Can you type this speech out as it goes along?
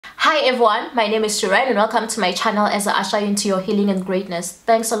Hi everyone, my name is Shiren and welcome to my channel as I usher you into your healing and greatness.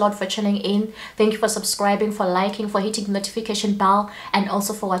 Thanks a lot for tuning in. Thank you for subscribing, for liking, for hitting the notification bell, and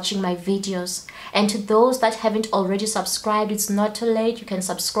also for watching my videos. And to those that haven't already subscribed, it's not too late. You can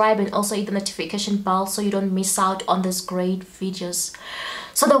subscribe and also hit the notification bell so you don't miss out on these great videos.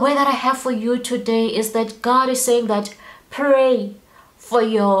 So the way that I have for you today is that God is saying that pray for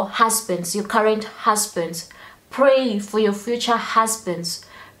your husbands, your current husbands. Pray for your future husbands.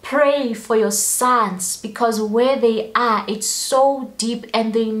 Pray for your sons, because where they are, it's so deep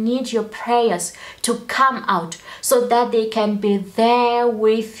and they need your prayers to come out so that they can be there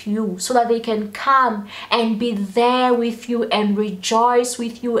with you, so that they can come and be there with you and rejoice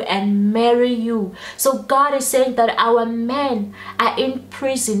with you and marry you. So God is saying that our men are in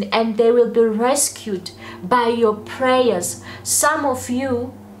prison and they will be rescued by your prayers. Some of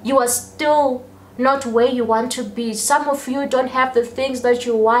you are still not where you want to be. Some of you don't have the things that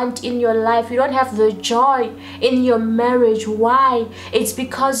you want in your life. You don't have the joy in your marriage. Why? It's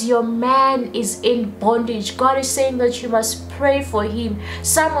because your man is in bondage. God is saying that you must pray for him.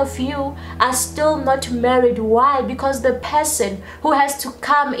 Some of you are still not married. Why? Because the person who has to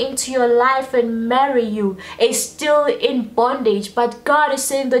come into your life and marry you is still in bondage. But God is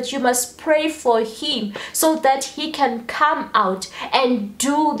saying that you must pray for him so that he can come out and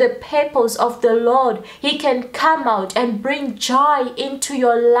do the purpose of the Lord. He can come out and bring joy into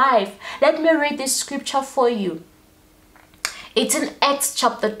your life. Let me read this scripture for you. It's in Acts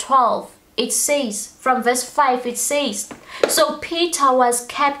chapter 12. It says, from verse 5, it says, "So Peter was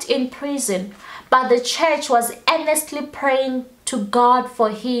kept in prison, but the church was earnestly praying to God for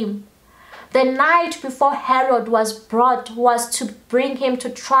him. The night before Herod was to bring him to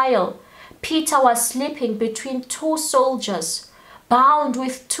trial, Peter was sleeping between two soldiers, bound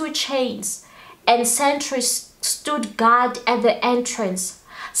with two chains, and sentries stood guard at the entrance.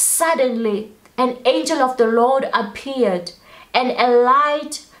 Suddenly, an angel of the Lord appeared, and a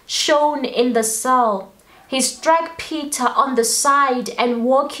light shone in the cell. He struck Peter on the side and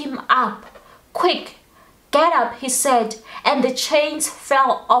woke him up. 'Quick, get up,' he said, and the chains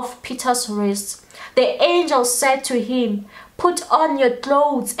fell off Peter's wrists. The angel said to him, 'Put on your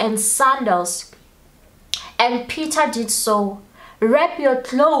clothes and sandals.' And Peter did so. 'Wrap your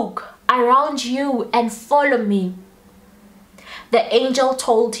cloak around you and follow me,' the angel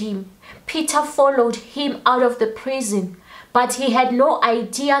told him. Peter followed him out of the prison, but he had no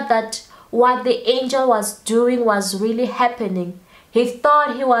idea that what the angel was doing was really happening. He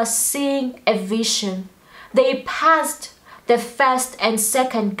thought he was seeing a vision. They passed the first and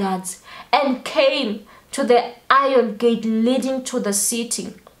second guards and came to the iron gate leading to the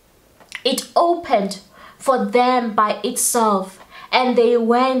city. It opened for them by itself, and they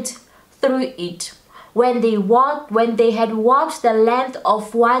went through it. When they had walked the length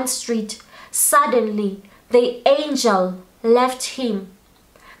of one street, suddenly the angel left him.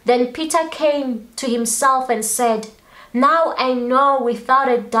 Then Peter came to himself and said, 'Now I know without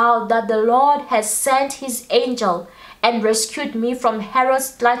a doubt that the Lord has sent his angel and rescued me from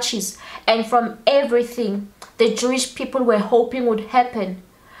Herod's clutches and from everything the Jewish people were hoping would happen.'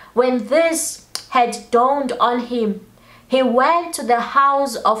 When this had dawned on him, he went to the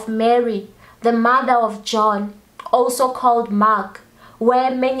house of Mary, the mother of John, also called Mark,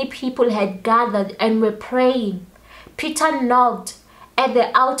 where many people had gathered and were praying. Peter knocked at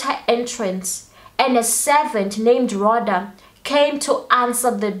the outer entrance, and a servant named Rhoda came to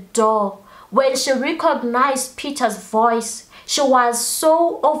answer the door. When she recognized Peter's voice, she was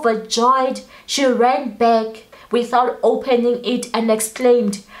so overjoyed she ran back without opening it and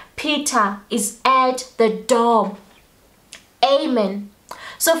exclaimed, 'Peter is at the door.'" Amen.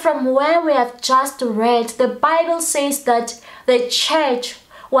 So from where we have just read, the Bible says that the church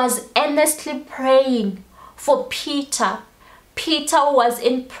was earnestly praying for Peter. Peter was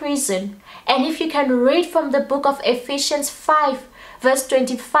in prison. And if you can read from the book of Ephesians 5, verse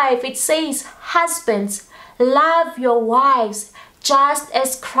 25, it says, "Husbands, love your wives just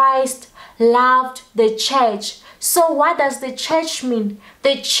as Christ loved the church." So what does the church mean?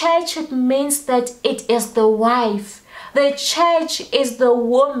 The church means that it is the wife. The church is the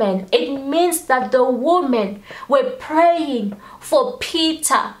woman. It means that the women were praying for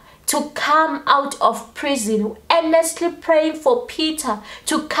Peter to come out of prison, earnestly praying for Peter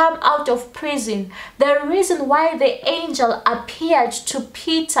to come out of prison. The reason why the angel appeared to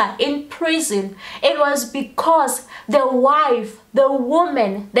Peter in prison, it was because the wife, the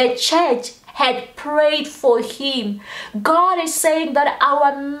woman, the church had prayed for him. God is saying that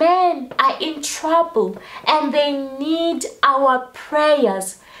our men are in trouble and they need our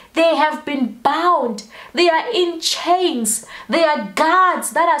prayers. They have been bound. They are in chains. There are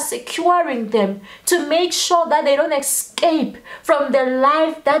guards that are securing them to make sure that they don't escape from the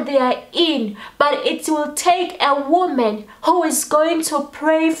life that they are in. But it will take a woman who is going to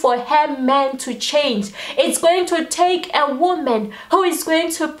pray for her man to change. It's going to take a woman who is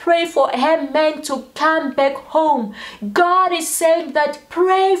going to pray for her man to come back home. God is saying that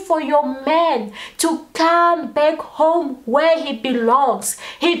pray for your man to come back home where he belongs.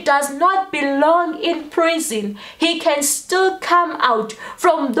 He does not belong in prison. He can still come out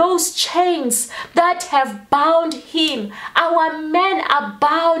from those chains that have bound him. Our men are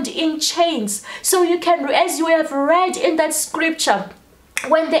bound in chains. So you can, as you have read in that scripture,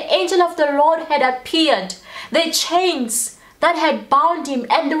 when the angel of the Lord had appeared, the chains that had bound him,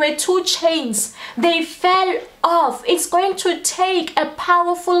 and there were two chains, they fell off. It's going to take a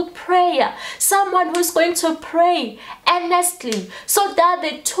powerful prayer, someone who's going to pray earnestly, so that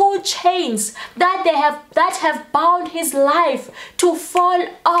the two chains that have bound his life to fall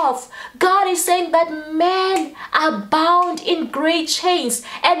off. God is saying that men are bound in great chains,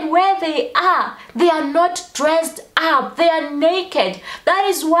 and where they are not dressed up, they are naked. That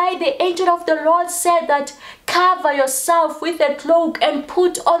is why the angel of the Lord said that cover yourself with a cloak and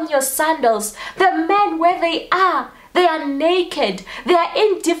put on your sandals. The men, where they are naked. They are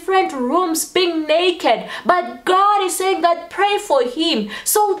in different rooms being naked. But God is saying that pray for him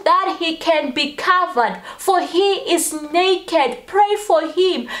so that he can be covered. For he is naked. Pray for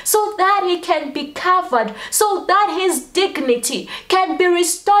him so that he can be covered. So that his dignity can be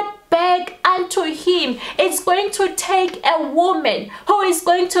restored back unto him. It's going to take a woman who is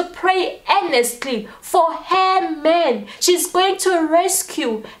going to pray earnestly for her man. She's going to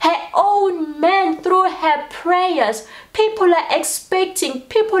rescue her own man through her prayers. People are expecting,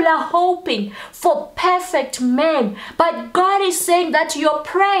 people are hoping for perfect men. But God is saying that your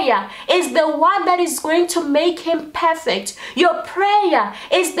prayer is the one that is going to make him perfect. Your prayer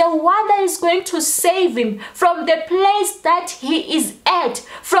is the one that is going to save him from the place that he is at,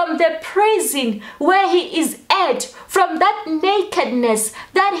 from the prison where he is at, from that nakedness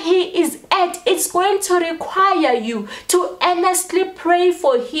that he is at. It's going to require you to earnestly pray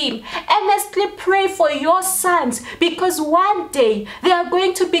for him. Earnestly pray for your sons, because one day they are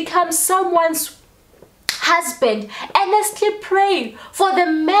going to become someone's husband. Earnestly pray for the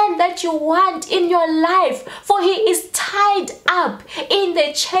man that you want in your life, for he is tied up in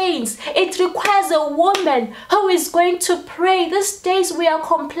the chains. It requires a woman who is going to pray. These days we are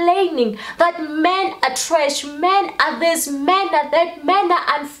complaining that men are trash, men are this, men are that, men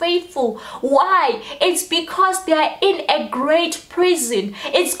are unfaithful. Why? It's because they are in a great prison.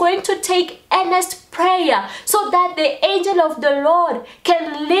 It's going to take earnest prayer so that the angel of the Lord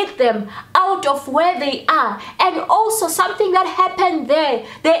can lead them out of where they are. And also something that happened there,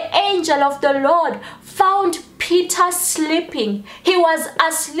 the angel of the Lord found Peter sleeping. He was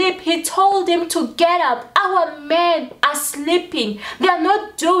asleep. He told him to get up. Our men are sleeping. They are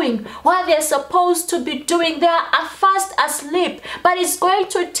not doing what they're supposed to be doing. They are fast asleep. But it's going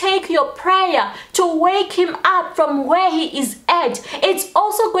to take your prayer to wake him up from where he is at. It's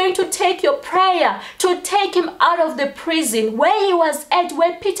also going to take your prayer to take him out of the prison where he was at,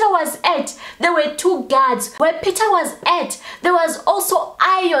 where Peter was at. There were two guards. Where Peter was at, there was also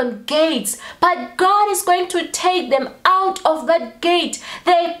iron gates. But God is going to take them out of that gate,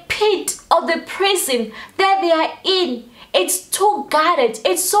 the pit of the prison that they are in. It's too guarded.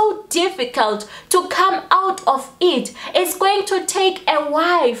 It's so difficult to come out of it. It's going to take a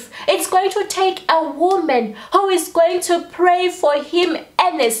wife. It's going to take a woman who is going to pray for him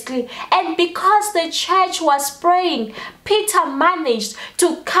earnestly. And because the church was praying, Peter managed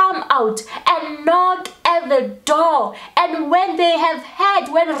to come out and knock at the door. And when they have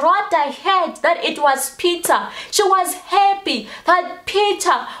heard, when Rhoda heard that it was Peter, she was happy that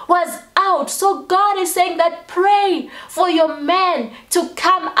Peter was out. So God is saying that pray for your man to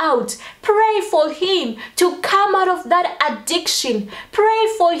come out. Pray for him to come out of that addiction. Pray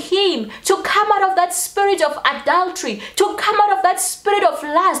for him to come out of that spirit of adultery, to come out of that spirit of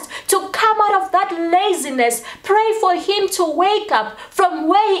lust, to come out of that laziness. Pray for him to wake up from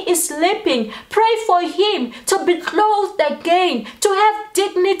where he is sleeping. Pray for him to be clothed again, to have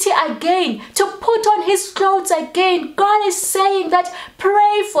dignity again, to put on his clothes again. God is saying that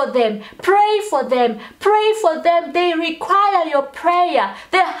pray for them, pray for them, pray for them. They require your prayer.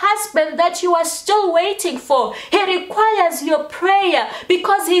 The husband that you are still waiting for, he requires your prayer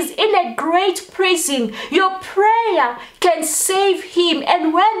because he's in a great prison. Your prayer can save him,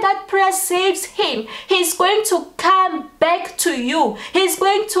 and when that prayer Messiah saves him, he's going to come back to you. He's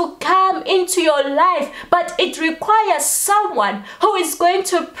going to come into your life, but it requires someone who is going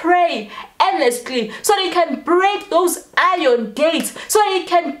to pray earnestly so that he can break those iron gates, so that he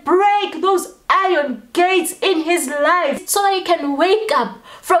can break those iron gates in his life, so that he can wake up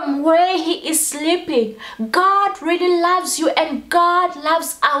from where he is sleeping. God really loves you, and God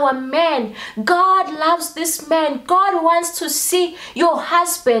loves our man. God loves this man. God wants to see your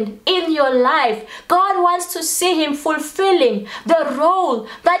husband in your life. God wants to see him fulfilling the role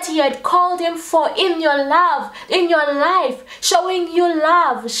that he had called him for in your love, in your life, showing you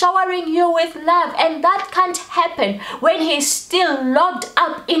love, showering you with love. And that can't happen when he's still locked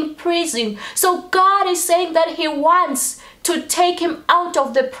up in prison. So God is saying that he wants to take him out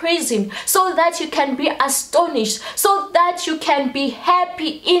of the prison so that you can be astonished, so that you can be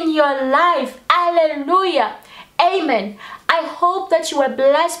happy in your life. Hallelujah. Amen. I hope that you were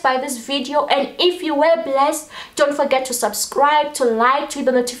blessed by this video, and if you were blessed, don't forget to subscribe, to like, to hit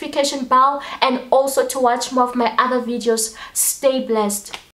the notification bell, and also to watch more of my other videos. Stay blessed.